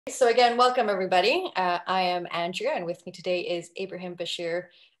So again, welcome everybody. I am Andrea, and with me today is Ibrahim Bashir,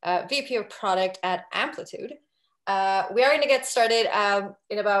 VP of Product at Amplitude. We are going to get started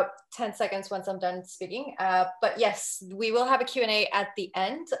in about 10 seconds once I'm done speaking. But yes, we will have a Q&A at the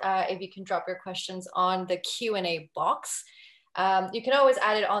end. If you can drop your questions on the Q&A box. You can always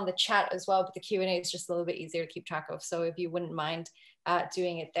add it on the chat as well, but the Q&A is just a little bit easier to keep track of. So if you wouldn't mind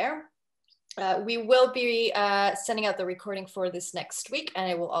doing it there. We will be sending out the recording for this next week, and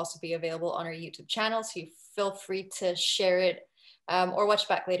it will also be available on our YouTube channel. So you feel free to share it or watch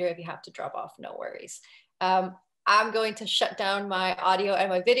back later if you have to drop off, no worries. I'm going to shut down my audio and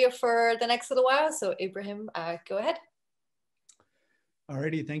my video for the next little while. So Ibrahim, go ahead.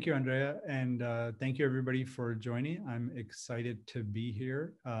 Alrighty, thank you, Andrea, and thank you everybody for joining. I'm excited to be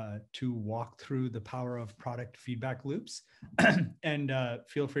here to walk through the power of product feedback loops, and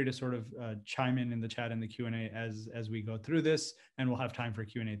feel free to sort of chime in the chat and the Q&A as we go through this, and we'll have time for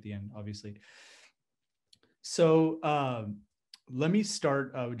Q&A at the end, obviously. So let me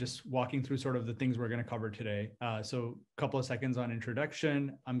start just walking through sort of the things we're going to cover today. So a couple of seconds on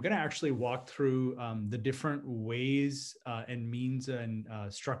introduction. I'm going to actually walk through the different ways and means and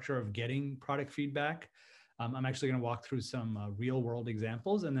structure of getting product feedback. I'm actually going to walk through some real world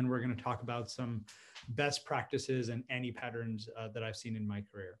examples, and then we're going to talk about some best practices and anti-patterns that I've seen in my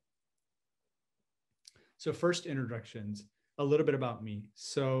career. So first, introductions. A little bit about me.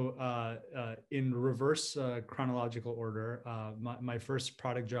 So in reverse chronological order, my first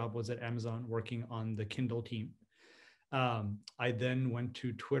product job was at Amazon working on the Kindle team. I then went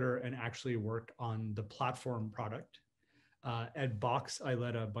to Twitter and actually worked on the platform product. At Box, I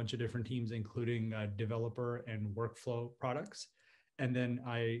led a bunch of different teams, including developer and workflow products. And then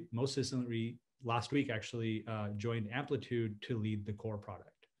I most recently, last week actually, joined Amplitude to lead the core product.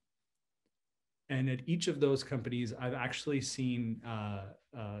 And at each of those companies, I've actually seen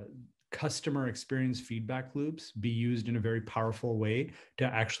customer experience feedback loops be used in a very powerful way to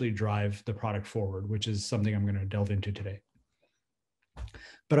actually drive the product forward, which is something I'm going to delve into today.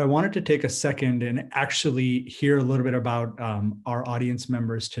 But I wanted to take a second and actually hear a little bit about our audience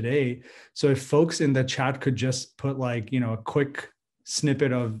members today. So if folks in the chat could just put a quick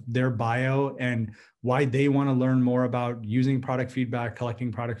snippet of their bio and why they want to learn more about using product feedback,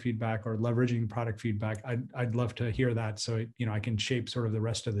 collecting product feedback, or leveraging product feedback, I'd love to hear that, so I can shape sort of the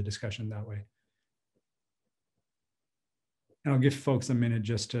rest of the discussion that way. And I'll give folks a minute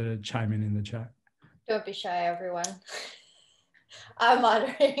just to chime in the chat. Don't be shy, everyone. I'm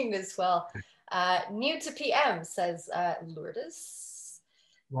moderating this well. New to PM, says Lourdes.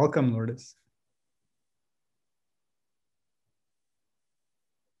 Welcome, Lourdes.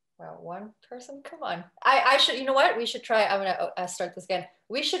 Well, one person, come on. I should, you know what? We should try, I'm gonna start this again.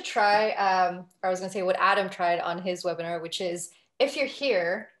 We should try, I was gonna say what Adam tried on his webinar, which is, if you're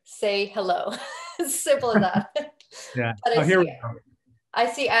here, say hello. Simple as that. Yeah, But here we go. I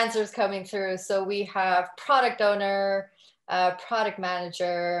see answers coming through. So we have product owner, product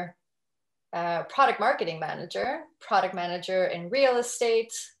manager, product marketing manager, product manager in real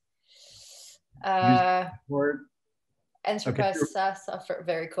estate, enterprise SaaS software.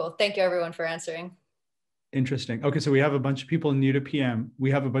 Very cool. Thank you everyone for answering. Interesting. Okay, so we have a bunch of people new to PM. We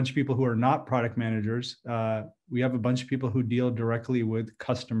have a bunch of people who are not product managers. We have a bunch of people who deal directly with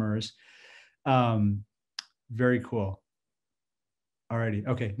customers. Very cool. Alrighty.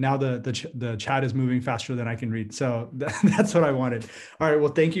 Okay, now the chat is moving faster than I can read. So that's what I wanted. All right,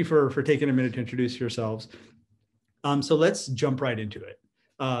 well, thank you for taking a minute to introduce yourselves. So let's jump right into it.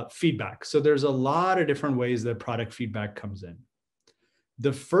 Feedback. So there's a lot of different ways that product feedback comes in.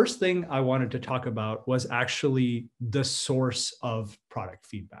 The first thing I wanted to talk about was actually the source of product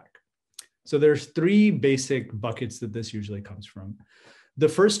feedback. So there's three basic buckets that this usually comes from. The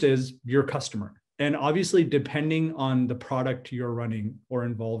first is your customer. And obviously, depending on the product you're running or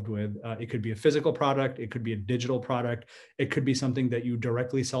involved with, it could be a physical product, it could be a digital product, it could be something that you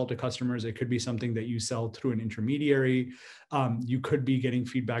directly sell to customers, it could be something that you sell through an intermediary. You could be getting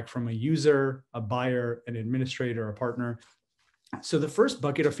feedback from a user, a buyer, an administrator, a partner. So the first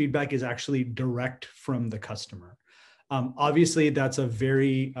bucket of feedback is actually direct from the customer. Obviously, that's a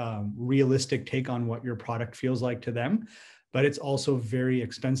very realistic take on what your product feels like to them. But it's also very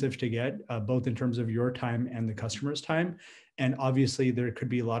expensive to get, both in terms of your time and the customer's time. And obviously, there could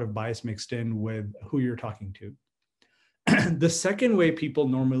be a lot of bias mixed in with who you're talking to. The second way people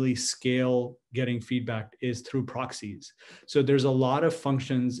normally scale getting feedback is through proxies. So there's a lot of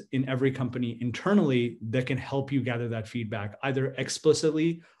functions in every company internally that can help you gather that feedback, either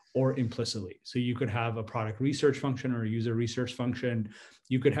explicitly or implicitly. So you could have a product research function or a user research function.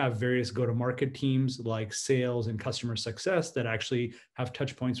 You could have various go-to-market teams like sales and customer success that actually have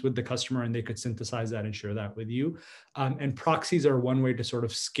touch points with the customer, and they could synthesize that and share that with you. And proxies are one way to sort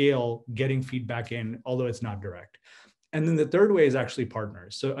of scale getting feedback in, although it's not direct. And then the third way is actually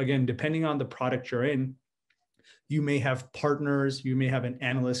partners. So again, depending on the product you're in, you may have partners, you may have an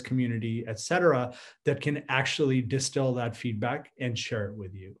analyst community, et cetera, that can actually distill that feedback and share it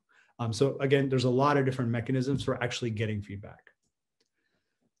with you. So again, there's a lot of different mechanisms for actually getting feedback.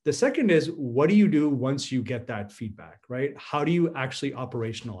 The second is, what do you do once you get that feedback, right? How do you actually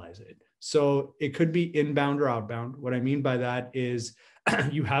operationalize it? So it could be inbound or outbound. What I mean by that is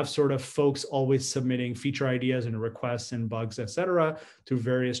you have sort of folks always submitting feature ideas and requests and bugs, et cetera, through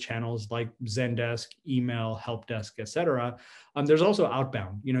various channels like Zendesk, email, help desk, et cetera. There's also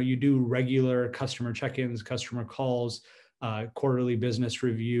outbound. You do regular customer check-ins, customer calls, quarterly business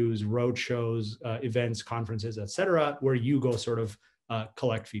reviews, road shows, events, conferences, et cetera, where you go sort of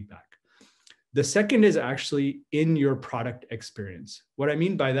collect feedback. The second is actually in your product experience. What I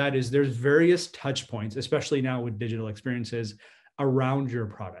mean by that is there's various touch points, especially now with digital experiences, around your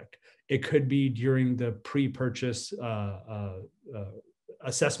product. It could be during the pre-purchase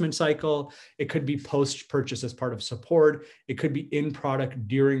assessment cycle. It could be post-purchase as part of support. It could be in product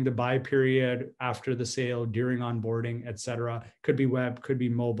during the buy period, after the sale, during onboarding, et cetera. Could be web, could be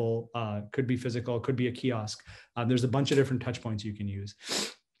mobile, could be physical, could be a kiosk. There's a bunch of different touch points you can use.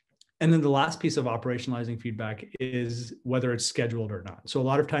 And then the last piece of operationalizing feedback is whether it's scheduled or not. So a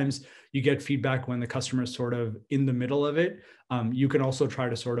lot of times you get feedback when the customer is sort of in the middle of it. You can also try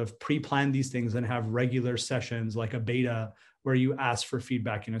to sort of pre-plan these things and have regular sessions like a beta where you ask for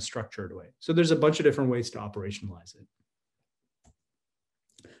feedback in a structured way. So there's a bunch of different ways to operationalize it.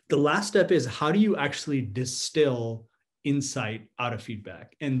 The last step is, how do you actually distill insight out of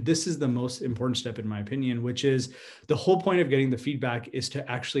feedback? And this is the most important step, in my opinion, which is the whole point of getting the feedback is to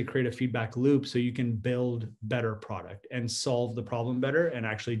actually create a feedback loop so you can build better product and solve the problem better and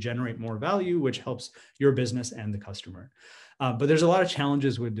actually generate more value, which helps your business and the customer. But there's a lot of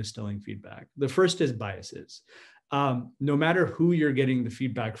challenges with distilling feedback. The first is biases. No matter who you're getting the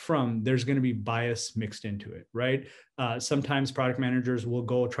feedback from, there's going to be bias mixed into it, right? Sometimes product managers will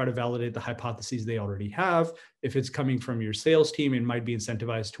go try to validate the hypotheses they already have. If it's coming from your sales team, it might be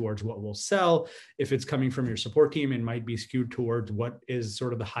incentivized towards what will sell. If it's coming from your support team, it might be skewed towards what is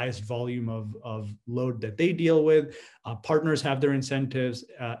sort of the highest volume of load that they deal with. Partners have their incentives,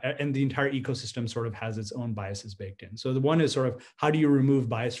 and the entire ecosystem sort of has its own biases baked in. So the one is sort of, how do you remove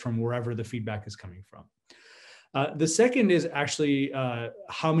bias from wherever the feedback is coming from? The second is actually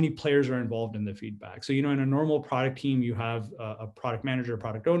how many players are involved in the feedback. So, in a normal product team, you have a product manager,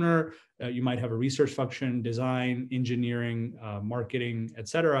 product owner, you might have a research function, design, engineering, marketing, et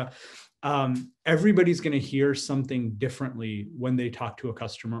cetera. Everybody's going to hear something differently when they talk to a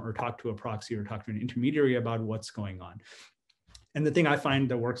customer or talk to a proxy or talk to an intermediary about what's going on. And the thing I find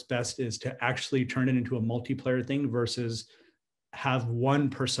that works best is to actually turn it into a multiplayer thing versus have one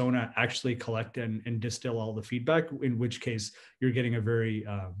persona actually collect and distill all the feedback, in which case you're getting a very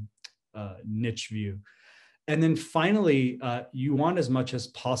niche view. And then finally, you want as much as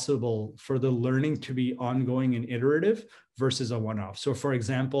possible for the learning to be ongoing and iterative versus a one-off. So for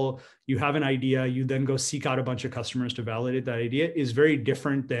example, you have an idea, you then go seek out a bunch of customers to validate that idea, is very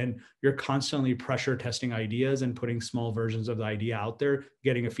different than you're constantly pressure testing ideas and putting small versions of the idea out there,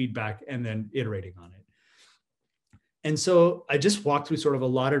 getting a feedback and then iterating on it. And so I just walked through sort of a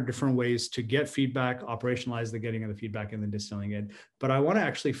lot of different ways to get feedback, operationalize the getting of the feedback and then distilling it. But I want to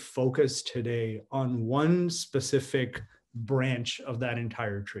actually focus today on one specific branch of that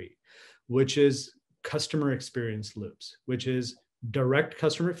entire tree, which is customer experience loops, which is direct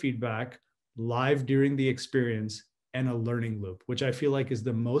customer feedback, live during the experience, and a learning loop, which I feel like is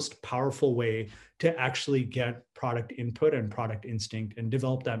the most powerful way to actually get product input and product instinct and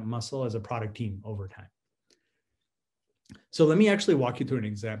develop that muscle as a product team over time. So let me actually walk you through an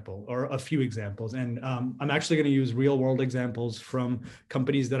example or a few examples. And I'm actually going to use real world examples from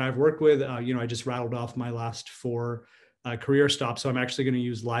companies that I've worked with. I just rattled off my last 4 career stops. So I'm actually going to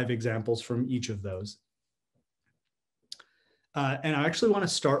use live examples from each of those. And I actually want to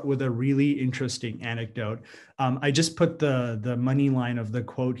start with a really interesting anecdote. I just put the money line of the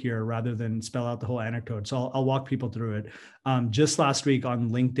quote here rather than spell out the whole anecdote. So I'll walk people through it. Just last week on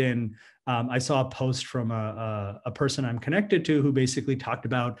LinkedIn, I saw a post from a person I'm connected to who basically talked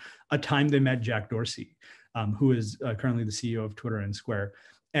about a time they met Jack Dorsey, who is currently the CEO of Twitter and Square.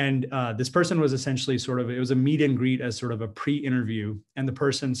 And this person was essentially it was a meet and greet as sort of a pre-interview. And the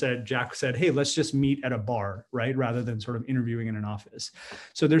person Jack said, hey, let's just meet at a bar, right? Rather than sort of interviewing in an office.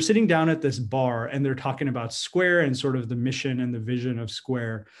 So they're sitting down at this bar and they're talking about Square and sort of the mission and the vision of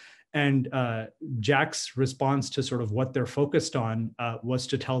Square. And Jack's response to sort of what they're focused on was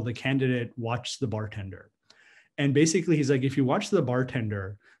to tell the candidate, watch the bartender. And basically he's like, if you watch the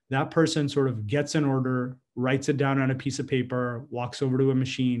bartender, that person sort of gets an order, writes it down on a piece of paper, walks over to a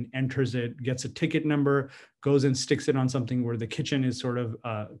machine, enters it, gets a ticket number, goes and sticks it on something where the kitchen is sort of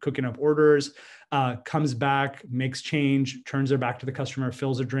cooking up orders, comes back, makes change, turns it back to the customer,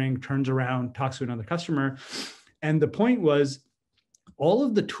 fills a drink, turns around, talks to another customer. And the point was, all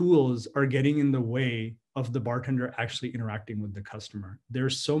of the tools are getting in the way of the bartender actually interacting with the customer.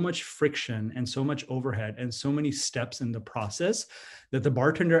 There's so much friction and so much overhead and so many steps in the process that the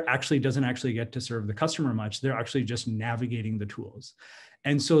bartender actually doesn't actually get to serve the customer much. They're actually just navigating the tools.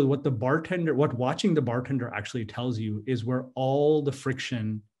 And so what watching the bartender actually tells you is where all the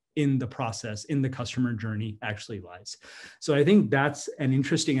friction in the process, in the customer journey actually lies. So I think that's an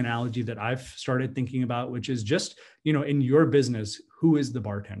interesting analogy that I've started thinking about, which is just, in your business, who is the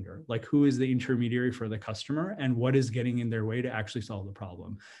bartender? Like, who is the intermediary for the customer, and what is getting in their way to actually solve the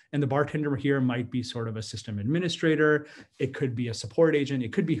problem? And the bartender here might be sort of a system administrator. It could be a support agent.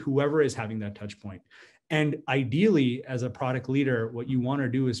 It could be whoever is having that touch point. And ideally, as a product leader, what you want to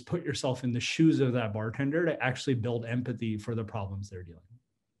do is put yourself in the shoes of that bartender to actually build empathy for the problems they're dealing with.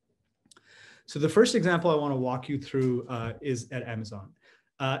 So the first example I want to walk you through is at Amazon.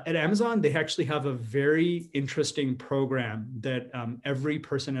 At Amazon, they actually have a very interesting program that every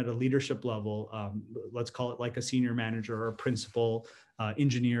person at a leadership level, let's call it like a senior manager or a principal,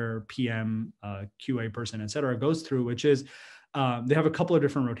 engineer, PM, QA person, et cetera, goes through, which is they have a couple of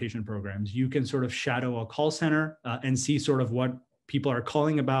different rotation programs. You can sort of shadow a call center and see sort of what people are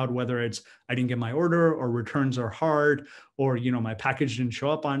calling about, whether it's I didn't get my order, or returns are hard, or my package didn't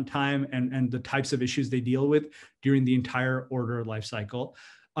show up on time, and the types of issues they deal with during the entire order lifecycle.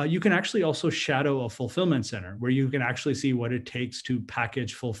 You can actually also shadow a fulfillment center where you can actually see what it takes to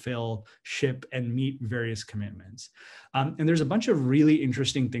package, fulfill, ship, and meet various commitments. And there's a bunch of really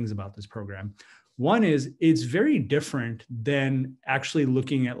interesting things about this program. One is it's very different than actually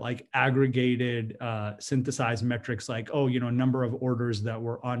looking at like aggregated, synthesized metrics like, number of orders that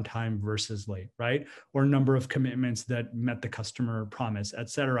were on time versus late, right? Or number of commitments that met the customer promise, et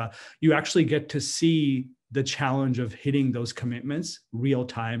cetera. You actually get to see the challenge of hitting those commitments real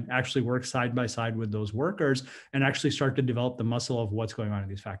time, actually work side by side with those workers and actually start to develop the muscle of what's going on in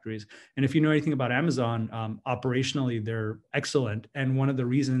these factories. And if you know anything about Amazon, operationally, they're excellent. And one of the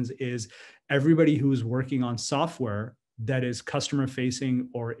reasons is everybody who's working on software that is customer facing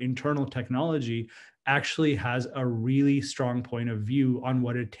or internal technology actually has a really strong point of view on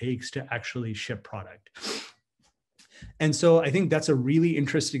what it takes to actually ship product. And so I think that's a really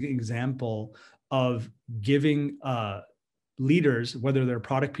interesting example of giving leaders, whether they're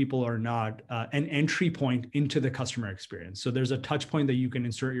product people or not, an entry point into the customer experience. So there's a touch point that you can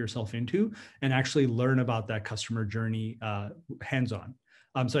insert yourself into and actually learn about that customer journey hands-on.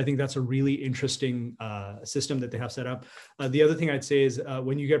 So I think that's a really interesting system that they have set up. The other thing I'd say is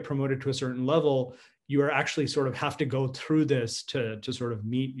when you get promoted to a certain level, you are actually sort of have to go through this to sort of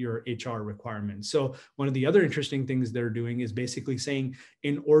meet your HR requirements. So one of the other interesting things they're doing is basically saying,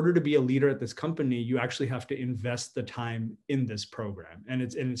 in order to be a leader at this company, you actually have to invest the time in this program. And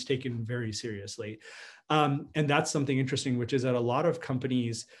it's taken very seriously. And that's something interesting, which is that a lot of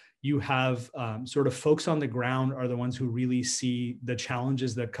companies, you have sort of folks on the ground are the ones who really see the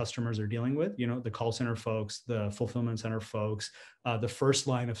challenges that customers are dealing with, the call center folks, the fulfillment center folks, the first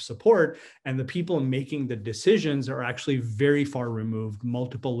line of support, and the people making the decisions are actually very far removed,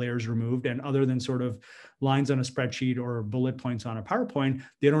 multiple layers removed. And other than sort of lines on a spreadsheet or bullet points on a PowerPoint,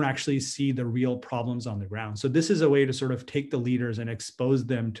 they don't actually see the real problems on the ground. So this is a way to sort of take the leaders and expose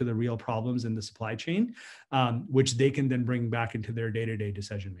them to the real problems in the supply chain, which they can then bring back into their day-to-day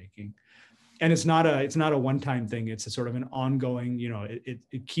decision making. And it's not a one-time thing. It's a sort of an ongoing, it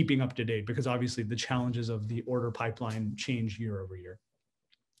keeping up to date, because obviously the challenges of the order pipeline change year over year.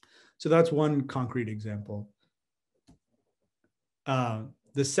 So that's one concrete example.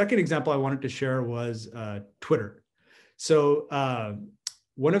 The second example I wanted to share was Twitter. So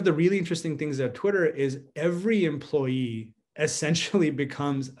one of the really interesting things at Twitter is every employee essentially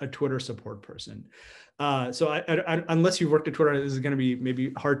becomes a Twitter support person. So I, unless you've worked at Twitter, this is going to be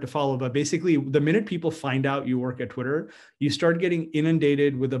maybe hard to follow, but basically the minute people find out you work at Twitter, you start getting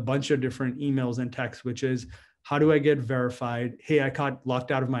inundated with a bunch of different emails and texts, which is, how do I get verified? Hey, I got locked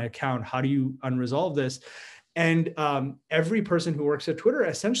out of my account. How do you unresolve this? And every person who works at Twitter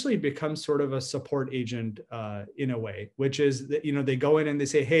essentially becomes sort of a support agent in a way, which is that, you know, they go in and they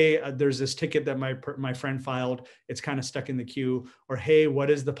say, hey, there's this ticket that my friend filed. It's kind of stuck in the queue. Or, hey, what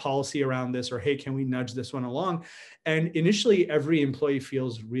is the policy around this? Or, hey, can we nudge this one along? And initially, every employee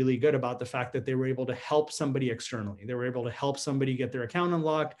feels really good about the fact that they were able to help somebody externally. They were able to help somebody get their account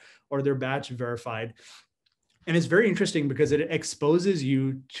unlocked or their badge verified. And it's very interesting because it exposes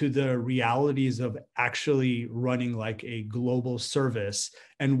you to the realities of actually running like a global service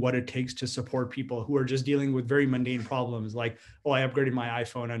and what it takes to support people who are just dealing with very mundane problems like, oh, I upgraded my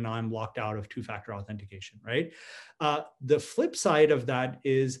iPhone and now I'm locked out of two-factor authentication, right? The flip side of that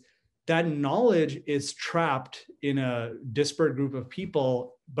is that knowledge is trapped in a disparate group of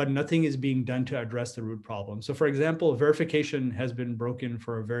people, but nothing is being done to address the root problem. So for example, verification has been broken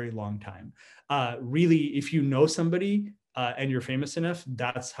for a very long time. Really, if you know somebody and you're famous enough,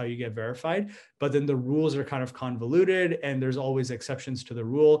 that's how you get verified. But then the rules are kind of convoluted and there's always exceptions to the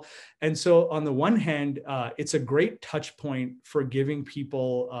rule. And so on the one hand, it's a great touch point for giving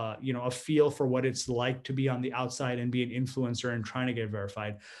people, a feel for what it's like to be on the outside and be an influencer and trying to get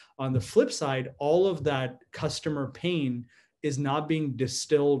verified. On the flip side, all of that customer pain is not being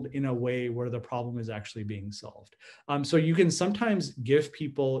distilled in a way where the problem is actually being solved. So you can sometimes give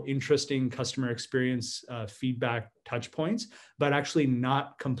people interesting customer experience feedback touch points, but actually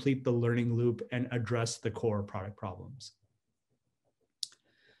not complete the learning loop and address the core product problems.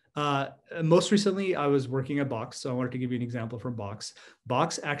 Most recently, I was working at Box, so I wanted to give you an example from Box.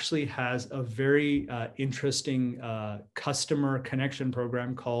 Box actually has a very interesting customer connection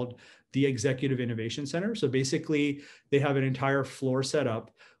program called the Executive Innovation Center. So basically, they have an entire floor set up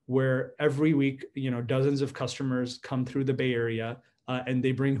where every week, dozens of customers come through the Bay Area. And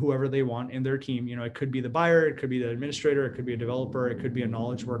they bring whoever they want in their team. It could be the buyer, it could be the administrator, it could be a developer, it could be a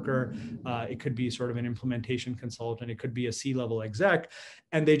knowledge worker, it could be sort of an implementation consultant, it could be a C-level exec,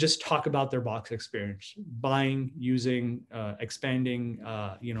 and they just talk about their Box experience, buying, using, expanding,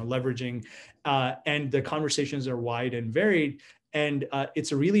 leveraging, and the conversations are wide and varied. And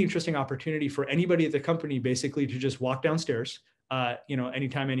it's a really interesting opportunity for anybody at the company basically to just walk downstairs,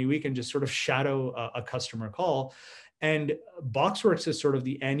 anytime, any week, and just sort of shadow a customer call. And BoxWorks is sort of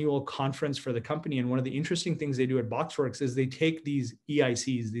the annual conference for the company. And one of the interesting things they do at BoxWorks is they take these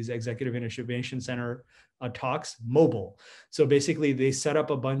EICs, these Executive Innovation Center talks, mobile. So basically they set up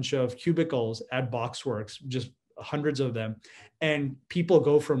a bunch of cubicles at BoxWorks, just hundreds of them, and people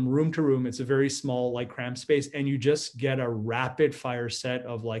go from room to room. It's a very small, like cramped space, and you just get a rapid fire set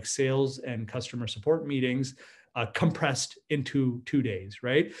of like sales and customer support meetings compressed into 2 days,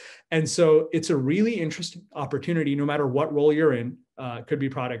 right? And so it's a really interesting opportunity, no matter what role you're in, could be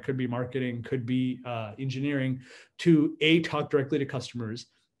product, could be marketing, could be engineering, to A, talk directly to customers,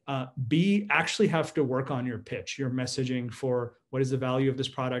 B, actually have to work on your pitch, your messaging for what is the value of this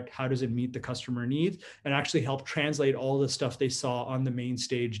product, how does it meet the customer needs, and actually help translate all the stuff they saw on the main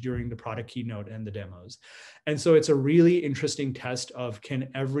stage during the product keynote and the demos. And so it's a really interesting test of, can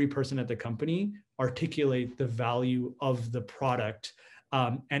every person at the company articulate the value of the product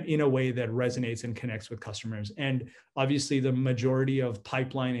and in a way that resonates and connects with customers. And obviously the majority of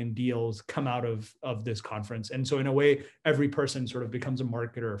pipeline and deals come out of this conference. And so in a way, every person sort of becomes a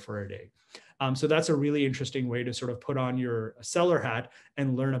marketer for a day. So that's a really interesting way to sort of put on your seller hat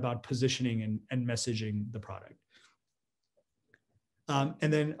and learn about positioning and messaging the product.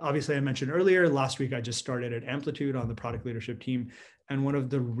 And then obviously I mentioned earlier, last week I just started at Amplitude on the product leadership team. And one of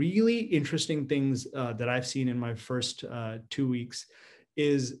the really interesting things that I've seen in my first 2 weeks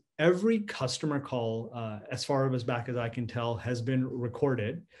is every customer call, as far as back as I can tell, has been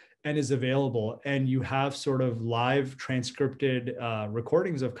recorded and is available. And you have sort of live transcripted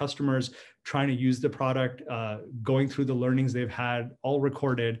recordings of customers trying to use the product, going through the learnings they've had, all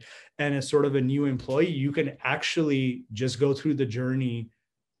recorded. And as sort of a new employee, you can actually just go through the journey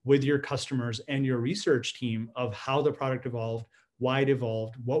with your customers and your research team of how the product evolved, why it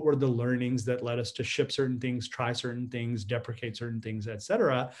evolved, what were the learnings that led us to ship certain things, try certain things, deprecate certain things, et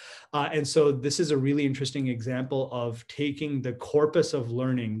cetera. And so this is a really interesting example of taking the corpus of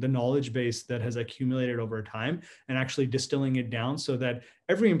learning, the knowledge base that has accumulated over time, and actually distilling it down so that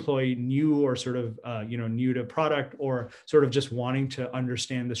every employee, new or sort of new to product, or sort of just wanting to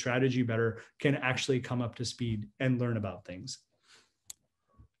understand the strategy better, can actually come up to speed and learn about things.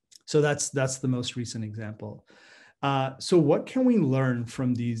 So that's the most recent example. So what can we learn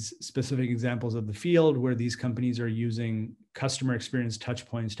from these specific examples of the field where these companies are using customer experience touch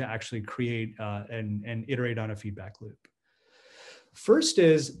points to actually create and iterate on a feedback loop? First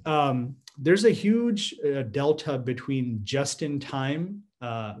is there's a huge delta between just-in-time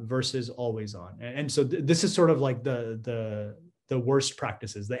versus always on. And so this is sort of like the worst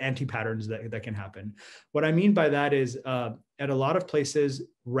practices, the anti-patterns that can happen. What I mean by that is at a lot of places,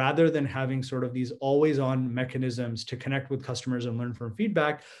 rather than having sort of these always on mechanisms to connect with customers and learn from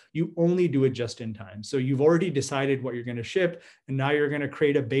feedback, you only do it just in time. So you've already decided what you're going to ship, and now you're going to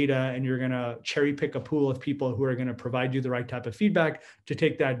create a beta and you're going to cherry pick a pool of people who are going to provide you the right type of feedback to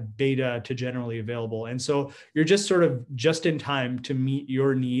take that beta to generally available. And so you're just sort of just in time to meet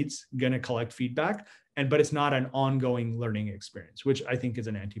your needs, going to collect feedback. But it's not an ongoing learning experience, which I think is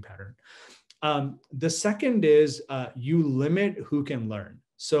an anti-pattern. The second is you limit who can learn.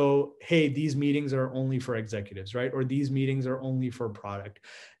 So, hey, these meetings are only for executives, right? Or these meetings are only for product.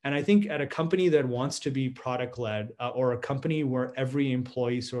 And I think at a company that wants to be product-led or a company where every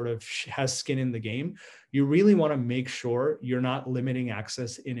employee sort of has skin in the game, you really want to make sure you're not limiting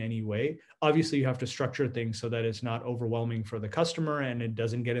access in any way. Obviously, you have to structure things so that it's not overwhelming for the customer and it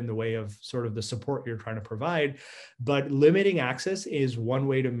doesn't get in the way of sort of the support you're trying to provide. But limiting access is one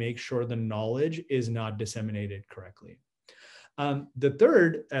way to make sure the knowledge is not disseminated correctly. The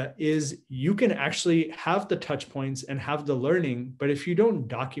third is you can actually have the touch points and have the learning, but if you don't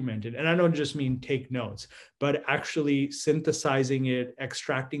document it, and I don't just mean take notes, but actually synthesizing it,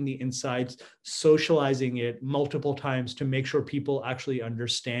 extracting the insights, socializing it multiple times to make sure people actually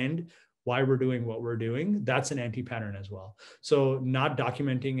understand why we're doing what we're doing, that's an anti-pattern as well. So not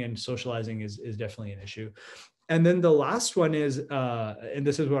documenting and socializing is definitely an issue. And then the last one is, and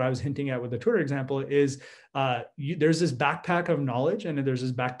this is what I was hinting at with the Twitter example, is there's this backpack of knowledge and then there's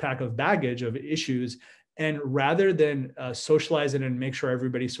this backpack of baggage of issues. And rather than socialize it and make sure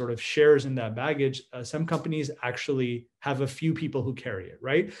everybody sort of shares in that baggage, some companies actually have a few people who carry it,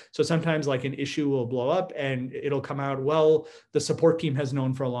 right? So sometimes like an issue will blow up and it'll come out, well, the support team has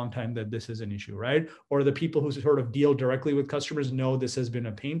known for a long time that this is an issue, right? Or the people who sort of deal directly with customers know this has been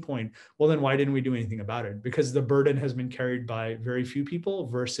a pain point. Well, then why didn't we do anything about it? Because the burden has been carried by very few people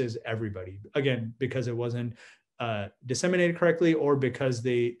versus everybody. Again, because it wasn't disseminated correctly or because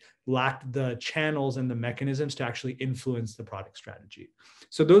they lacked the channels and the mechanisms to actually influence the product strategy.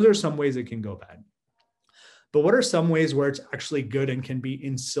 So those are some ways it can go bad. But what are some ways where it's actually good and can be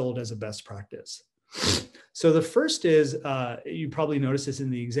instilled as a best practice? So the first is, you probably noticed this in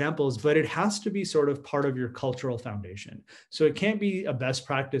the examples, but it has to be sort of part of your cultural foundation. So it can't be a best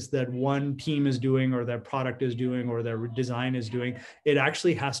practice that one team is doing or that product is doing or their design is doing. It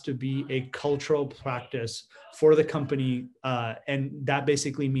actually has to be a cultural practice for the company. And that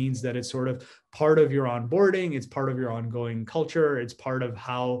basically means that it's sort of part of your onboarding, it's part of your ongoing culture, it's part of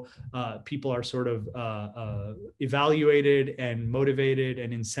how people are sort of evaluated and motivated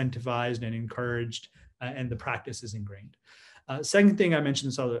and incentivized and encouraged, and the practice is ingrained. Second thing I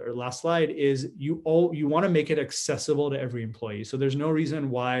mentioned on the last slide is you want to make it accessible to every employee. So there's no reason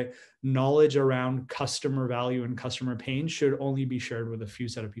why knowledge around customer value and customer pain should only be shared with a few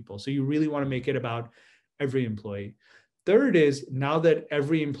set of people. So you really want to make it about every employee. Third is, now that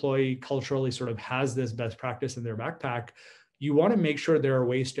every employee culturally sort of has this best practice in their backpack, you want to make sure there are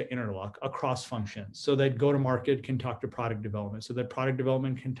ways to interlock across functions so that go-to-market can talk to product development, so that product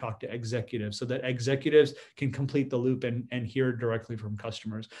development can talk to executives, so that executives can complete the loop and hear directly from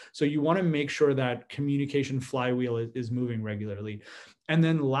customers. So you want to make sure that communication flywheel is moving regularly. And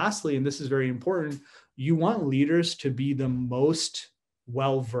then lastly, and this is very important, you want leaders to be the most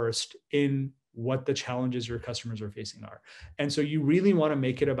well-versed in what the challenges your customers are facing are. And so you really want to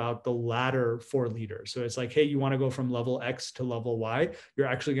make it about the ladder for leaders. So it's like, hey, you want to go from level X to level Y, you're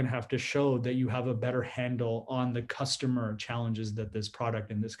actually going to have to show that you have a better handle on the customer challenges that this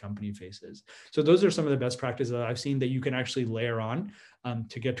product and this company faces. So those are some of the best practices that I've seen that you can actually layer on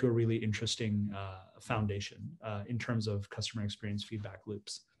to get to a really interesting foundation in terms of customer experience feedback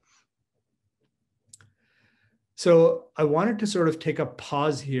loops. So I wanted to sort of take a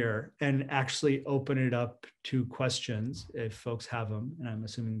pause here and actually open it up to questions if folks have them, and I'm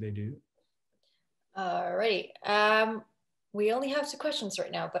assuming they do. All right. We only have 2 questions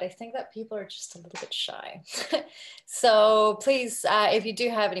right now, but I think that people are just a little bit shy. So please, if you do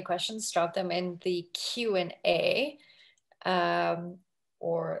have any questions, drop them in the Q&A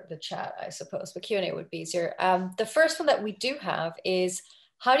or the chat, I suppose, but Q&A would be easier. The first one that we do have is,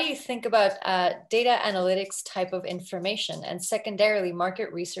 how do you think about data analytics type of information and secondarily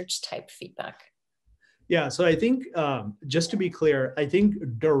market research type feedback? Yeah, so I think just to be clear, I think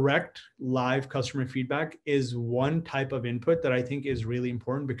direct live customer feedback is one type of input that I think is really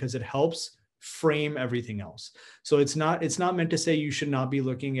important because it helps frame everything else. So it's not meant to say you should not be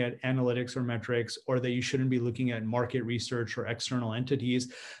looking at analytics or metrics, or that you shouldn't be looking at market research or external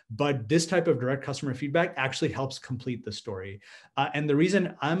entities, but this type of direct customer feedback actually helps complete the story. And the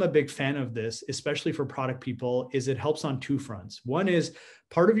reason I'm a big fan of this, especially for product people, is it helps on two fronts. One is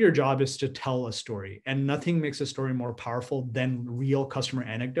part of your job is to tell a story, and nothing makes a story more powerful than real customer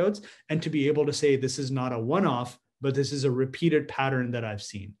anecdotes, and to be able to say, this is not a one-off, but this is a repeated pattern that I've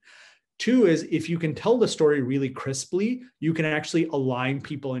seen. Two is, if you can tell the story really crisply, you can actually align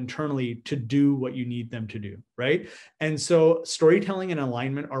people internally to do what you need them to do, right? And so storytelling and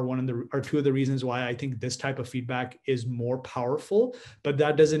alignment are two of the reasons why I think this type of feedback is more powerful, but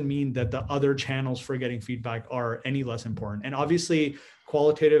that doesn't mean that the other channels for getting feedback are any less important. And obviously,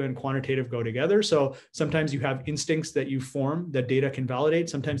 qualitative and quantitative go together. So sometimes you have instincts that you form that data can validate.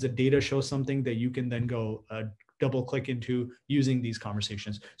 Sometimes the data shows something that you can then go double click into using these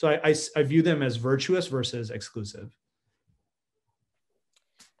conversations. So I view them as virtuous versus exclusive.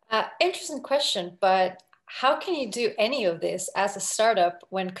 Interesting question, but how can you do any of this as a startup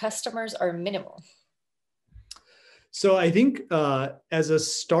when customers are minimal? So I think as a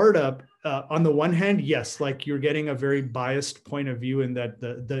startup, on the one hand, yes, like you're getting a very biased point of view in that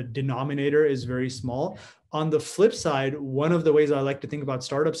the denominator is very small. On the flip side, one of the ways I like to think about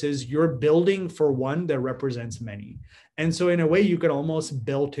startups is you're building for one that represents many. And so in a way, you can almost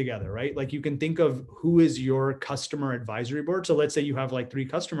build together, right? Like you can think of who is your customer advisory board. So let's say you have like 3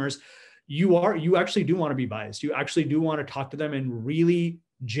 customers. You actually do want to be biased. You actually do want to talk to them and really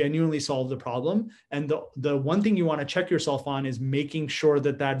genuinely solve the problem. And the one thing you want to check yourself on is making sure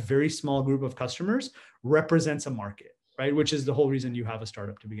that that very small group of customers represents a market, right? Which is the whole reason you have a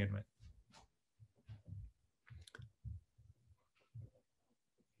startup to begin with.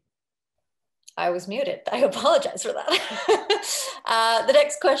 I was muted. I apologize for that. The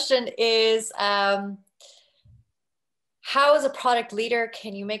next question is, how as a product leader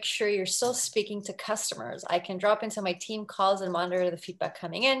can you make sure you're still speaking to customers? I can drop into my team calls and monitor the feedback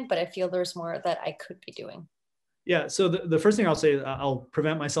coming in, but I feel there's more that I could be doing. Yeah. So the first thing I'll say, I'll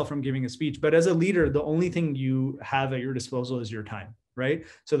prevent myself from giving a speech, but as a leader, the only thing you have at your disposal is your time, right?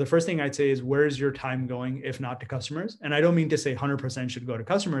 So the first thing I'd say is, where's your time going, if not to customers? And I don't mean to say 100% should go to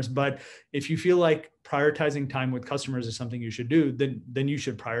customers, but if you feel like prioritizing time with customers is something you should do, then you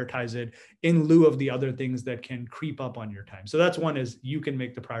should prioritize it in lieu of the other things that can creep up on your time. So that's one, is you can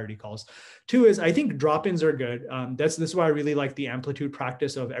make the priority calls. Two is, I think drop-ins are good. This is why I really like the Amplitude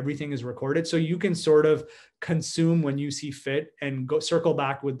practice of everything is recorded. So you can sort of consume when you see fit and go circle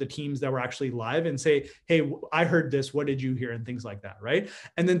back with the teams that were actually live and say, hey, I heard this, what did you hear? And things like that, right?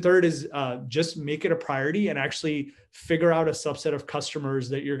 And then third is just make it a priority and actually figure out a subset of customers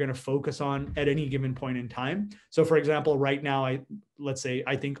that you're going to focus on at any given point in time. So for example, right now, let's say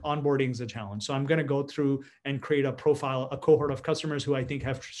I think onboarding is a challenge. So I'm going to go through and create a profile, a cohort of customers who I think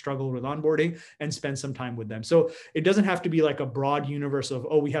have struggled with onboarding, and spend some time with them. So it doesn't have to be like a broad universe of,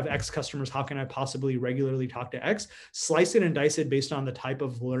 oh, we have X customers, how can I possibly regularly talk to X? Slice it and dice it based on the type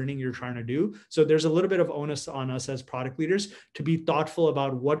of learning you're trying to do. So there's a little bit of onus on us as product leaders to be thoughtful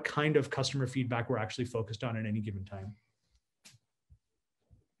about what kind of customer feedback we're actually focused on at any given time.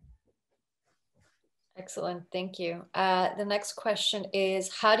 Excellent, thank you. The next question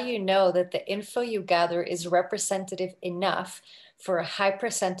is, how do you know that the info you gather is representative enough for a high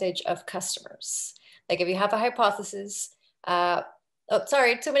percentage of customers? Like if you have a hypothesis, oh,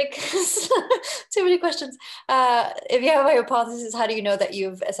 sorry, too many, too many questions. If you have a hypothesis, how do you know that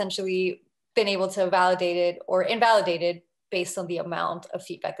you've essentially been able to validate it or invalidate it based on the amount of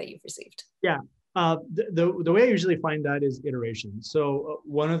feedback that you've received? Yeah. The way I usually find that is iteration. So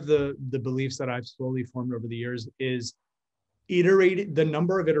one of the beliefs that I've slowly formed over the years is the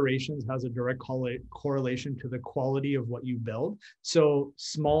number of iterations has a direct correlation to the quality of what you build. So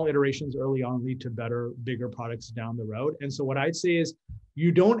small iterations early on lead to bigger products down the road. And so what I'd say is,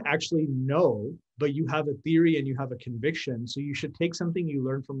 you don't actually know, but you have a theory and you have a conviction. So you should take something you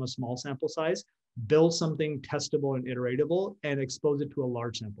learned from a small sample size, build something testable and iteratable, and expose it to a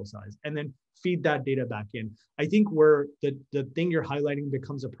large sample size, and then feed that data back in. I think where the thing you're highlighting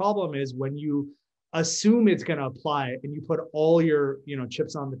becomes a problem is when you assume it's going to apply and you put all your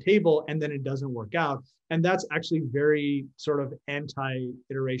chips on the table and then it doesn't work out. And that's actually very sort of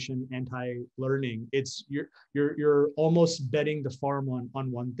anti-iteration, anti-learning. It's you're almost betting the farm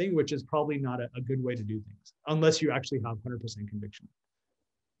on one thing, which is probably not a good way to do things unless you actually have 100% conviction.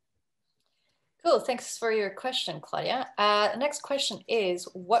 Cool, thanks for your question, Claudia. The next question is,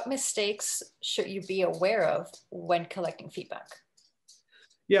 what mistakes should you be aware of when collecting feedback?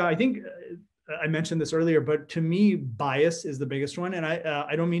 Yeah, I think I mentioned this earlier, but to me, bias is the biggest one. And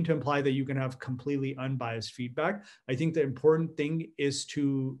I don't mean to imply that you can have completely unbiased feedback. I think the important thing is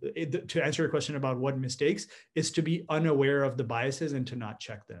to answer your question about what mistakes is to be unaware of the biases and to not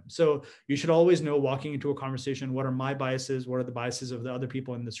check them. So you should always know, walking into a conversation, what are my biases? What are the biases of the other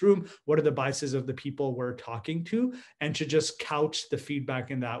people in this room? What are the biases of the people we're talking to? And to just couch the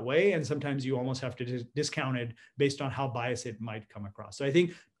feedback in that way. And sometimes you almost have to discount it based on how biased it might come across. So I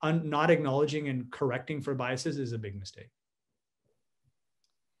think not acknowledging and correcting for biases is a big mistake.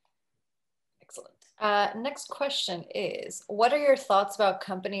 Excellent. Next question is, what are your thoughts about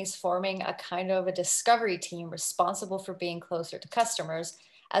companies forming a kind of a discovery team responsible for being closer to customers,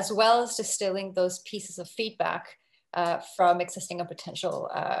 as well as distilling those pieces of feedback from existing and potential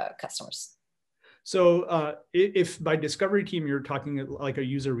customers? So if by discovery team, you're talking like a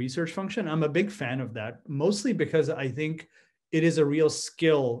user research function, I'm a big fan of that, mostly because I think it is a real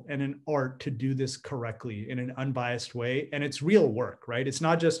skill and an art to do this correctly in an unbiased way. And it's real work, right? It's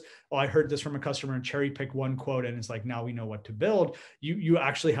not just, oh, I heard this from a customer and cherry pick one quote and it's like, now we know what to build. You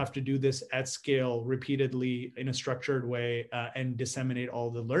actually have to do this at scale repeatedly in a structured way and disseminate all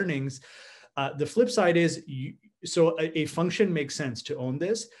the learnings. The flip side is, so a function makes sense to own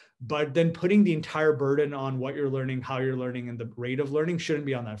this, but then putting the entire burden on what you're learning, how you're learning, and the rate of learning shouldn't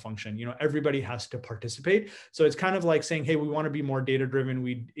be on that function. Everybody has to participate. So it's kind of like saying, hey, we want to be more data driven.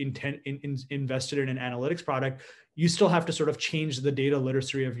 We invested in an analytics product. You still have to sort of change the data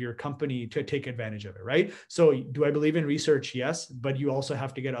literacy of your company to take advantage of it, right? So do I believe in research? Yes, but you also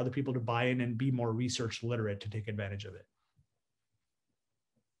have to get other people to buy in and be more research literate to take advantage of it.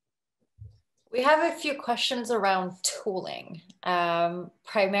 We have a few questions around tooling.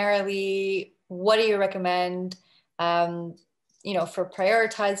 Primarily, what do you recommend, for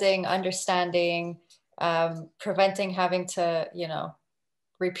prioritizing, understanding, preventing having to,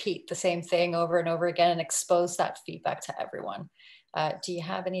 repeat the same thing over and over again and expose that feedback to everyone? Do you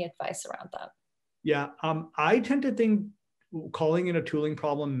have any advice around that? Yeah, I tend to think calling it a tooling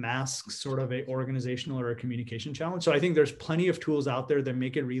problem masks sort of a organizational or a communication challenge. So I think there's plenty of tools out there that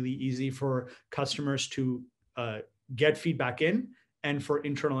make it really easy for customers to get feedback in and for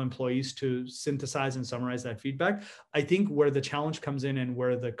internal employees to synthesize and summarize that feedback. I think where the challenge comes in and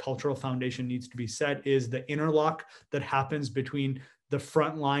where the cultural foundation needs to be set is the interlock that happens between the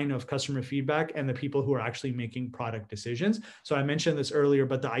front line of customer feedback and the people who are actually making product decisions. So I mentioned this earlier,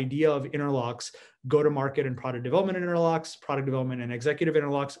 but the idea of interlocks, go-to-market and product development interlocks, product development and executive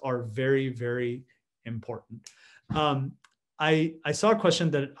interlocks are very, very important. I saw a question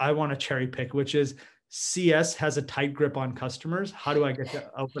that I want to cherry pick, which is, CS has a tight grip on customers. How do I get to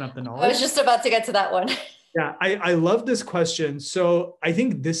open up the knowledge? I was just about to get to that one. Yeah, I love this question. So I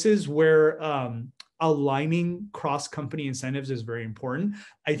think this is where aligning cross-company incentives is very important.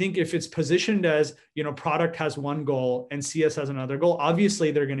 I think if it's positioned as, product has one goal and CS has another goal,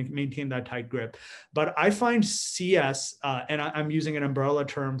 obviously they're going to maintain that tight grip. But I find CS, and I'm using an umbrella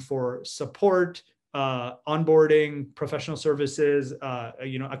term for support, onboarding, professional services,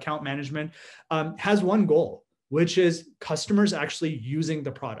 account management, has one goal, which is customers actually using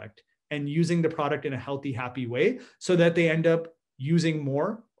the product and using the product in a healthy, happy way so that they end up using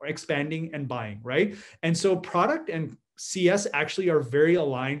more or expanding and buying, right? And so product and CS actually are very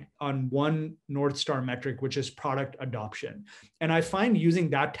aligned on one North Star metric, which is product adoption. And I find using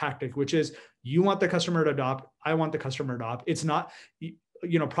that tactic, which is you want the customer to adopt, I want the customer to adopt. It's not,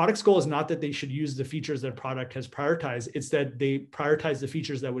 product's goal is not that they should use the features that product has prioritized. It's that they prioritize the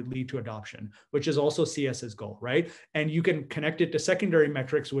features that would lead to adoption, which is also CS's goal, right? And you can connect it to secondary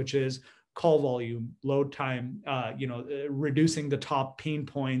metrics, which is call volume, load time, reducing the top pain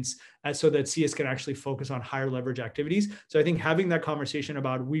points so that CS can actually focus on higher leverage activities. So I think having that conversation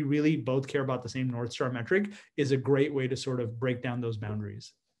about we really both care about the same North Star metric is a great way to sort of break down those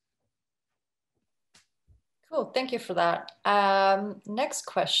boundaries. Cool, thank you for that. Next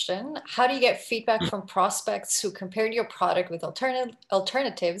question, how do you get feedback from prospects who compared your product with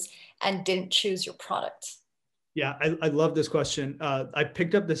alternatives and didn't choose your product? Yeah, I love this question. I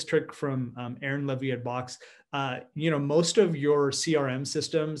picked up this trick from Aaron Levy at Box. Most of your CRM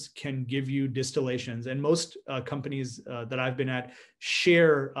systems can give you distillations, and most companies that I've been at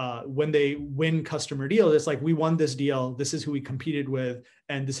share when they win customer deals. It's like, we won this deal. This is who we competed with,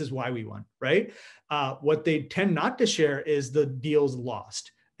 and this is why we won, right? What they tend not to share is the deals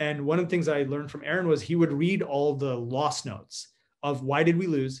lost. And one of the things I learned from Aaron was he would read all the loss notes of why did we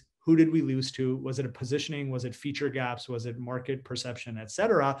lose? Who did we lose to? Was it a positioning? Was it feature gaps? Was it market perception, et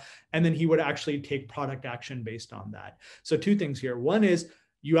cetera? And then he would actually take product action based on that. So two things here. One is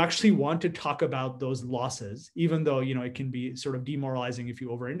you actually want to talk about those losses, even though, it can be sort of demoralizing if you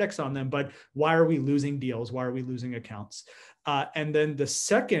over-index on them. But why are we losing deals? Why are we losing accounts? And then the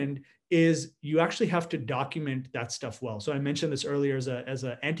second is you actually have to document that stuff well. So I mentioned this earlier as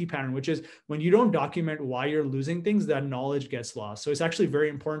an anti-pattern, which is when you don't document why you're losing things, that knowledge gets lost. So it's actually very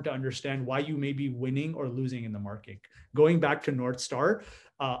important to understand why you may be winning or losing in the market. Going back to North Star,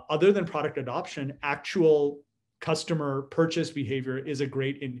 other than product adoption, actual customer purchase behavior is a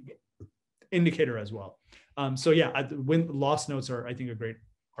great indicator as well. So yeah, loss notes are, I think, a great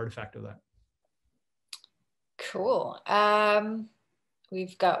artifact of that. Cool.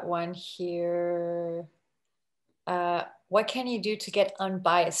 We've got one here. What can you do to get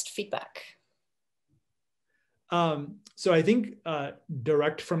unbiased feedback? So I think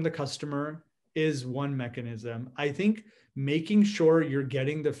direct from the customer is one mechanism. I think making sure you're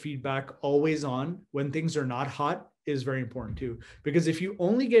getting the feedback always on when things are not hot is very important too. Because if you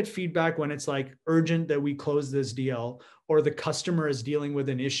only get feedback when it's like urgent that we close this deal, or the customer is dealing with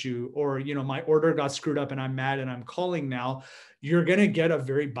an issue, or, my order got screwed up and I'm mad and I'm calling now, you're going to get a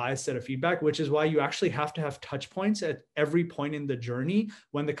very biased set of feedback, which is why you actually have to have touch points at every point in the journey,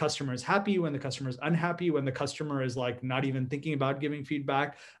 when the customer is happy, when the customer is unhappy, when the customer is like not even thinking about giving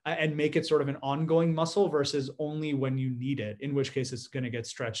feedback, and make it sort of an ongoing muscle versus only when you need it, in which case it's going to get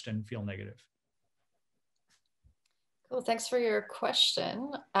stretched and feel negative. Cool, thanks for your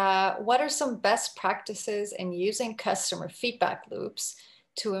question. What are some best practices in using customer feedback loops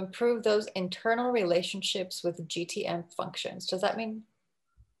to improve those internal relationships with GTM functions? Does that mean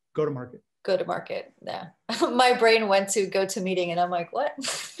go to market? Go to market, yeah. My brain went to go to meeting and I'm like, what?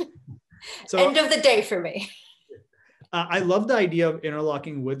 So, end of the day for me. I love the idea of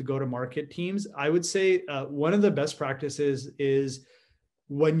interlocking with go-to-market teams. I would say one of the best practices is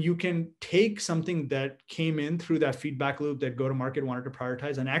when you can take something that came in through that feedback loop that go-to-market wanted to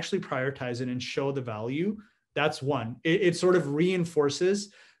prioritize and actually prioritize it and show the value. That's one. It sort of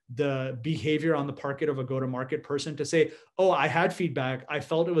reinforces the behavior on the part of a go-to-market person to say, oh, I had feedback. I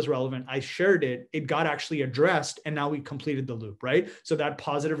felt it was relevant. I shared it. It got actually addressed. And now we completed the loop, right? So that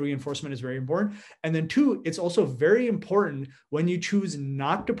positive reinforcement is very important. And then two, it's also very important when you choose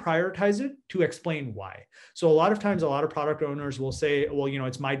not to prioritize it to explain why. So a lot of times, a lot of product owners will say, well,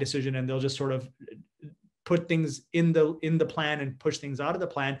 it's my decision. And they'll just sort of put things in the plan and push things out of the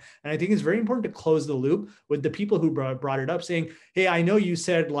plan. And I think it's very important to close the loop with the people who brought it up, saying, hey, I know you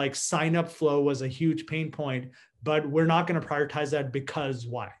said like sign up flow was a huge pain point, but we're not going to prioritize that because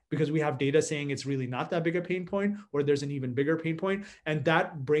why? Because we have data saying it's really not that big a pain point, or there's an even bigger pain point. And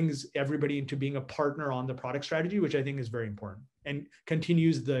that brings everybody into being a partner on the product strategy, which I think is very important and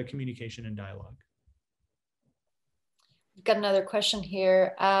continues the communication and dialogue. We've got another question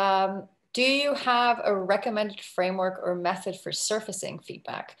here. Do you have a recommended framework or method for surfacing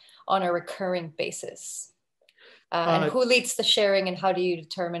feedback on a recurring basis? And who leads the sharing, and how do you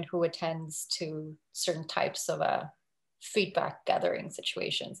determine who attends to certain types of feedback gathering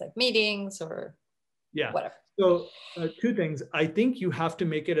situations, like meetings or whatever? So two things. I think you have to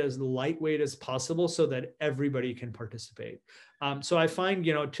make it as lightweight as possible so that everybody can participate. So I find,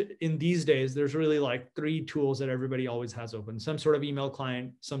 in these days, there's really like 3 tools that everybody always has open: some sort of email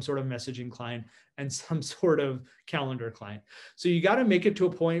client, some sort of messaging client, and some sort of calendar client. So you got to make it to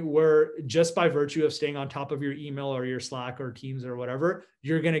a point where just by virtue of staying on top of your email or your Slack or Teams or whatever,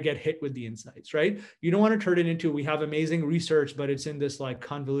 you're going to get hit with the insights, right? You don't want to turn it into, we have amazing research, but it's in this like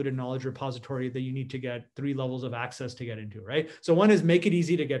convoluted knowledge repository that you need to get 3 levels of access to get into, right? So one is make it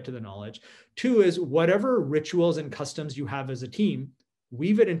easy to get to the knowledge. 2 is whatever rituals and customs you have as a team,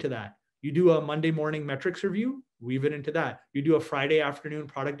 weave it into that. You do a Monday morning metrics review, weave it into that. You do a Friday afternoon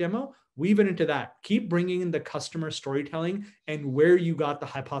product demo, weave it into that. Keep bringing in the customer storytelling and where you got the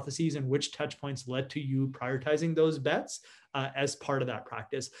hypotheses and which touch points led to you prioritizing those bets as part of that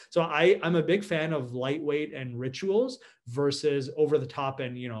practice. So I'm a big fan of lightweight and rituals versus over the top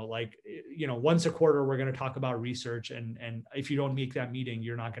and, once a quarter, we're going to talk about research. And if you don't make that meeting,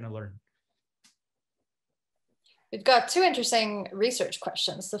 you're not going to learn. We've got 2 interesting research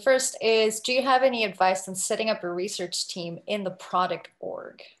questions. The first is, do you have any advice on setting up a research team in the product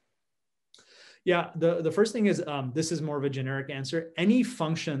org? Yeah, the first thing is, this is more of a generic answer. Any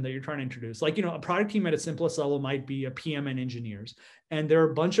function that you're trying to introduce, like, a product team at its simplest level might be a PM and engineers. And there are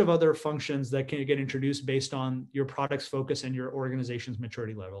a bunch of other functions that can get introduced based on your product's focus and your organization's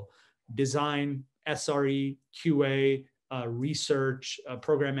maturity level. Design, SRE, QA, research,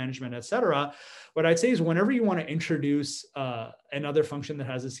 program management, et cetera. What I'd say is whenever you want to introduce another function that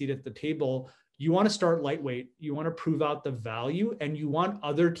has a seat at the table, you want to start lightweight. You want to prove out the value, and you want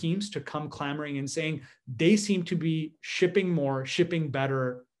other teams to come clamoring and saying they seem to be shipping more, shipping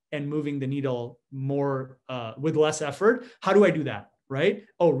better, and moving the needle more with less effort. How do I do that? Right?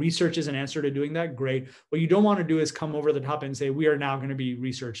 Oh, research is an answer to doing that. Great. What you don't want to do is come over the top and say, we are now going to be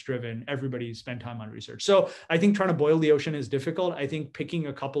research driven. Everybody spend time on research. So I think trying to boil the ocean is difficult. I think picking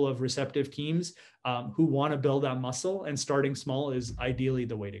a couple of receptive teams who want to build that muscle and starting small is ideally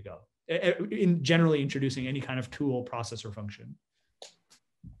the way to go. In generally introducing any kind of tool, process, or function.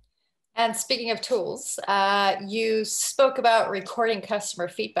 And speaking of tools, you spoke about recording customer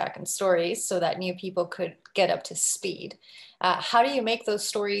feedback and stories so that new people could get up to speed. How do you make those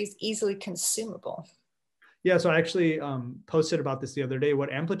stories easily consumable? Yeah, so I actually posted about this the other day.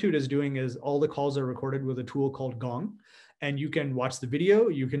 What Amplitude is doing is all the calls are recorded with a tool called Gong. And you can watch the video,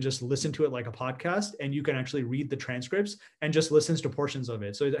 you can just listen to it like a podcast, and you can actually read the transcripts and just listens to portions of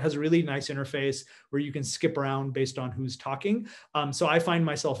it. So it has a really nice interface where you can skip around based on who's talking. So I find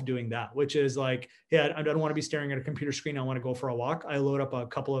myself doing that, which is like, yeah, I don't want to be staring at a computer screen. I want to go for a walk. I load up a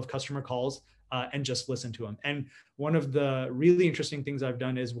couple of customer calls and just listen to them. And one of the really interesting things I've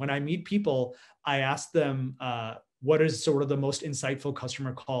done is when I meet people, I ask them, what is sort of the most insightful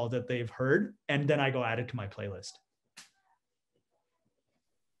customer call that they've heard? And then I go add it to my playlist.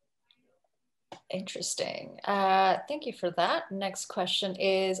 Interesting. Thank you for that. Next question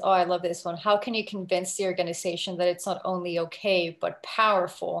is, oh, I love this one. How can you convince the organization that it's not only okay, but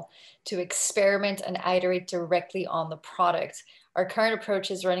powerful to experiment and iterate directly on the product? Our current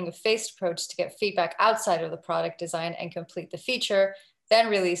approach is running a phased approach to get feedback outside of the product design and complete the feature, then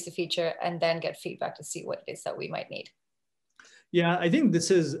release the feature, and then get feedback to see what it is that we might need. Yeah, I think this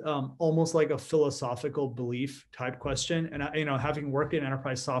is almost like a philosophical belief type question. And having worked in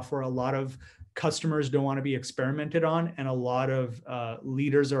enterprise software, a lot of customers don't want to be experimented on, and a lot of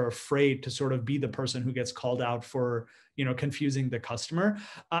leaders are afraid to sort of be the person who gets called out for confusing the customer.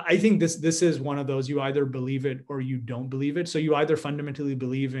 I think this is one of those, you either believe it or you don't believe it. So you either fundamentally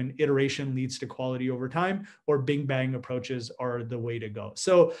believe in iteration leads to quality over time, or big bang approaches are the way to go.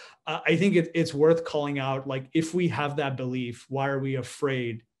 So I think it's worth calling out, like, if we have that belief, why are we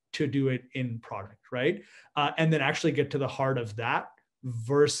afraid to do it in product, right? And then actually get to the heart of that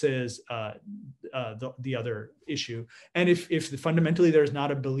versus the other issue. And if fundamentally there's not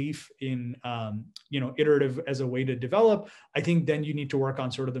a belief in iterative as a way to develop, I think then you need to work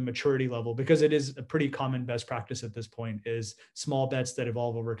on sort of the maturity level, because it is a pretty common best practice at this point is small bets that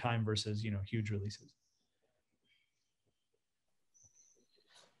evolve over time versus huge releases.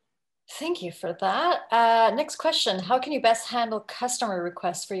 Thank you for that. Next question. How can you best handle customer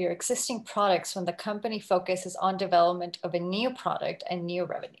requests for your existing products when the company focuses on development of a new product and new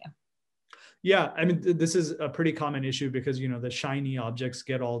revenue? Yeah, I mean, this is a pretty common issue because, the shiny objects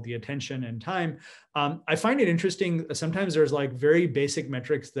get all the attention and time. I find it interesting. Sometimes there's like very basic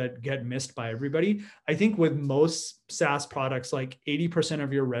metrics that get missed by everybody. I think with most SaaS products, like 80%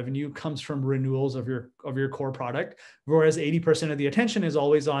 of your revenue comes from renewals of your core product, whereas 80% of the attention is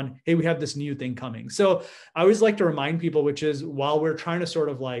always on, hey, we have this new thing coming. So I always like to remind people, which is while we're trying to sort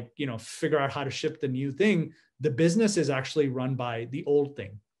of like, figure out how to ship the new thing, the business is actually run by the old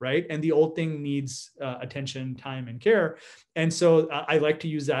thing. Right. And the old thing needs attention, time, and care. And so I like to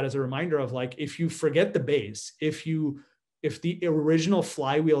use that as a reminder of like, if you forget the base, if the original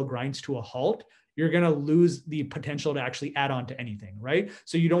flywheel grinds to a halt, you're going to lose the potential to actually add on to anything. Right.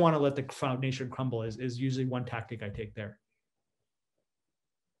 So you don't want to let the foundation crumble is usually one tactic I take there.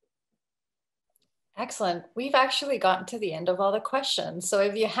 Excellent. We've actually gotten to the end of all the questions. So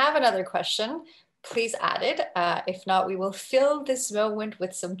if you have another question, please add it. If not, we will fill this moment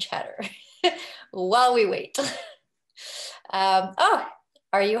with some chatter while we wait. Are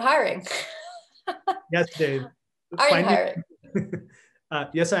you hiring? Yes, Dave. Are you hiring?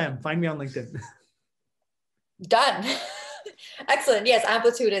 Yes, I am. Find me on LinkedIn. Done. Excellent. Yes,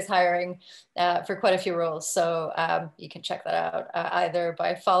 Amplitude is hiring for quite a few roles. So you can check that out either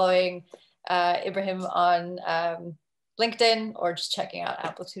by following Ibrahim on LinkedIn or just checking out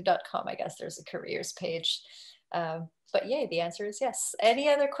amplitude.com. I guess there's a careers page. But yeah, the answer is yes. Any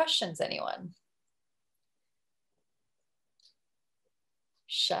other questions, anyone?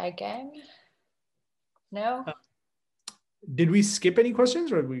 Shy gang? No? Did we skip any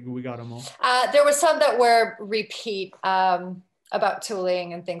questions or we got them all? There were some that were repeat about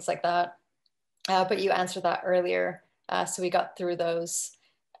tooling and things like that. But you answered that earlier. So we got through those.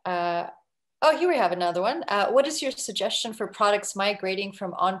 Oh, here we have another one. What is your suggestion for products migrating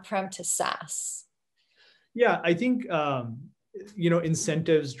from on-prem to SaaS? Yeah, I think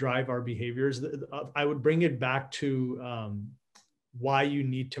incentives drive our behaviors. I would bring it back to why you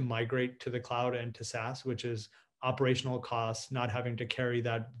need to migrate to the cloud and to SaaS, which is operational costs, not having to carry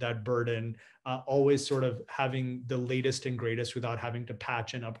that burden, always sort of having the latest and greatest without having to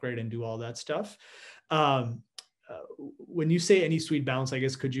patch and upgrade and do all that stuff. Um, when you say any sweet balance, I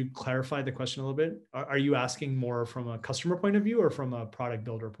guess, could you clarify the question a little bit? Are you asking more from a customer point of view or from a product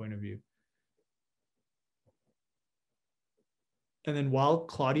builder point of view? And then while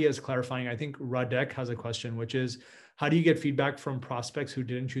Claudia is clarifying, I think Radek has a question, which is, how do you get feedback from prospects who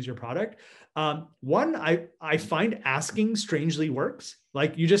didn't choose your product? One, I find asking strangely works.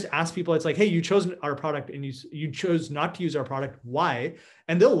 Like you just ask people, it's like, hey, you chose our product and you chose not to use our product. Why?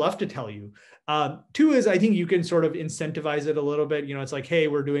 And they'll love to tell you. Two is, I think you can sort of incentivize it a little bit. It's like, hey,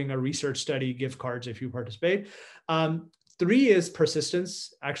 we're doing a research study, gift cards if you participate. Three is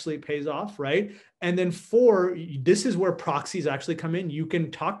persistence actually pays off, right? And then four, this is where proxies actually come in. You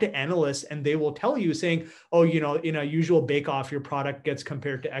can talk to analysts and they will tell you saying, oh, in a usual bake-off, your product gets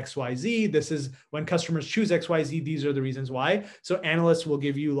compared to XYZ. This is when customers choose XYZ, these are the reasons why. So analysts will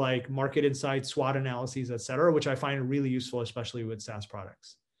give you like market insights, SWOT analyses, et cetera, which I find really useful, especially with SaaS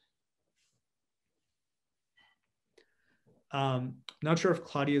products. Not sure if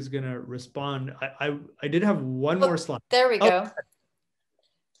Claudia is going to respond. I did have one more slide. There we go.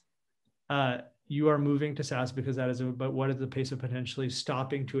 You are moving to SaaS because that is, but what is the pace of potentially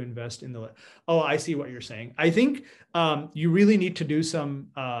stopping to invest in the, oh, I see what you're saying. I think you really need to do some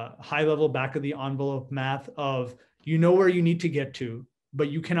high level back of the envelope math of, where you need to get to, but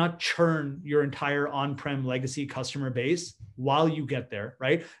you cannot churn your entire on-prem legacy customer base while you get there,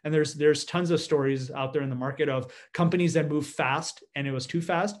 right? And there's tons of stories out there in the market of companies that move fast and it was too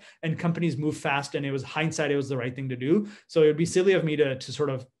fast, and companies move fast and it was hindsight, it was the right thing to do. So it would be silly of me to sort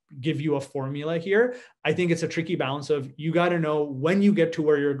of give you a formula here. I think it's a tricky balance of, you got to know when you get to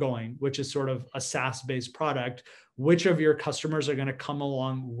where you're going, which is sort of a SaaS-based product, which of your customers are going to come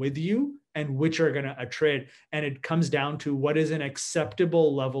along with you and which are going to attrit. And it comes down to what is an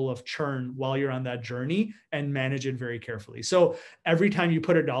acceptable level of churn while you're on that journey, and manage it very carefully. So every time you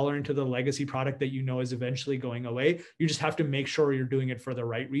put $1 into the legacy product that is eventually going away, you just have to make sure you're doing it for the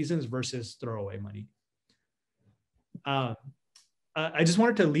right reasons versus throwaway money. I just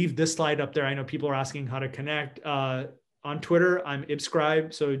wanted to leave this slide up there. I know people are asking how to connect. On Twitter, I'm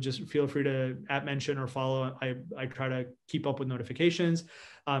Ibscribe, so just feel free to @mention or follow. I try to keep up with notifications.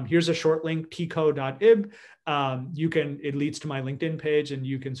 Here's a short link, tco.ib. It leads to my LinkedIn page, and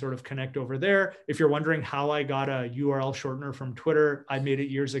you can sort of connect over there. If you're wondering how I got a URL shortener from Twitter, I made it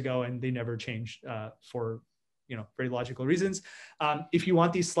years ago and they never changed for very logical reasons. If you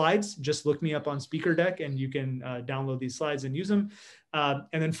want these slides, just look me up on Speaker Deck and you can download these slides and use them. And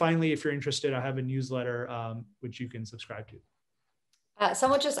then finally, if you're interested, I have a newsletter which you can subscribe to.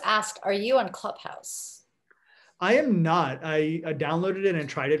 Someone just asked, are you on Clubhouse? I am not. I downloaded it and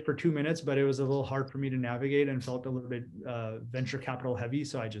tried it for 2 minutes, but it was a little hard for me to navigate and felt a little bit venture capital heavy.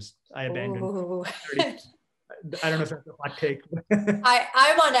 So I abandoned. I don't know if that's a hot take.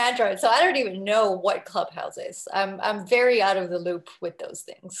 I'm on Android, so I don't even know what Clubhouse is. I'm very out of the loop with those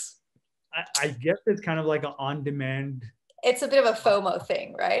things. I guess it's kind of like an on-demand. It's a bit of a FOMO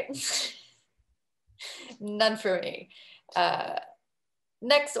thing, right? None for me.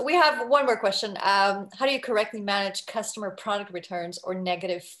 Next, we have one more question. How do you correctly manage customer product returns or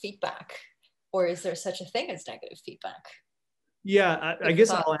negative feedback? Or is there such a thing as negative feedback? Yeah, I guess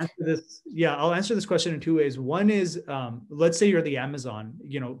I'll answer this. Yeah, I'll answer this question in 2 ways. One is, let's say you're the Amazon,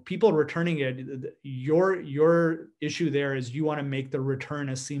 people returning it. Your issue there is you want to make the return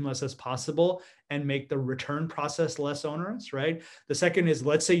as seamless as possible and make the return process less onerous, right? The second is,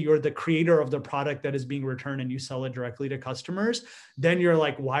 let's say you're the creator of the product that is being returned and you sell it directly to customers. Then you're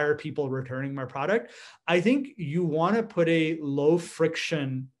like, why are people returning my product? I think you want to put a low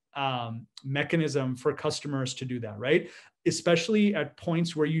friction mechanism for customers to do that, right? Especially at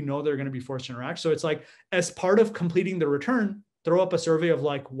points where they're going to be forced to interact. So it's like, as part of completing the return, throw up a survey of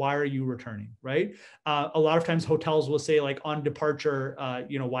like, why are you returning, right? A lot of times hotels will say like, on departure,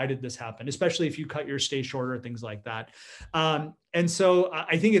 why did this happen? Especially if you cut your stay shorter, things like that. And so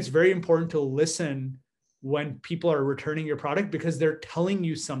I think it's very important to listen when people are returning your product, because they're telling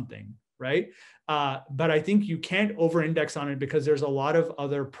you something, right? But I think you can't over-index on it, because there's a lot of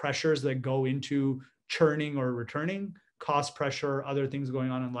other pressures that go into churning or returning, cost pressure, other things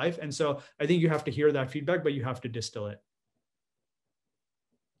going on in life. And so I think you have to hear that feedback, but you have to distill it.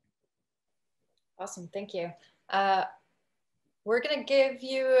 Awesome, thank you. We're gonna give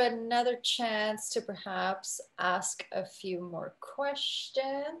you another chance to perhaps ask a few more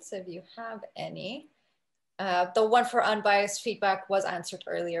questions if you have any. The one for unbiased feedback was answered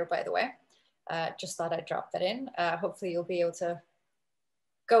earlier, by the way. Just thought I'd drop that in. Hopefully you'll be able to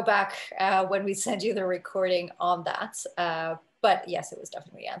go back when we send you the recording on that. But yes, it was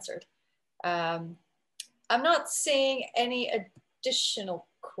definitely answered. I'm not seeing any additional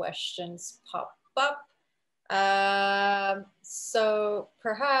questions pop up. So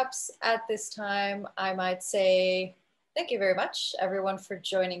perhaps at this time, I might say thank you very much, everyone, for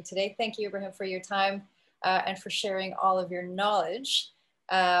joining today. Thank you, Ibrahim, for your time and for sharing all of your knowledge.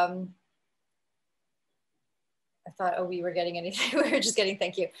 I thought, oh, we were getting anything. We were just getting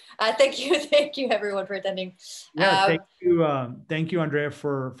thank you. Thank you, everyone, for attending. Yeah, thank you, Andrea,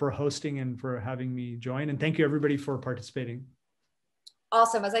 for hosting and for having me join, and thank you everybody for participating.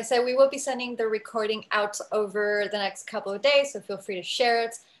 Awesome. As I said, we will be sending the recording out over the next couple of days, so feel free to share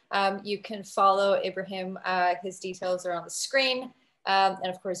it. You can follow Ibrahim. His details are on the screen, and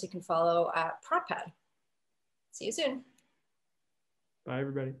of course, you can follow PropPad. See you soon. Bye,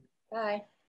 everybody. Bye.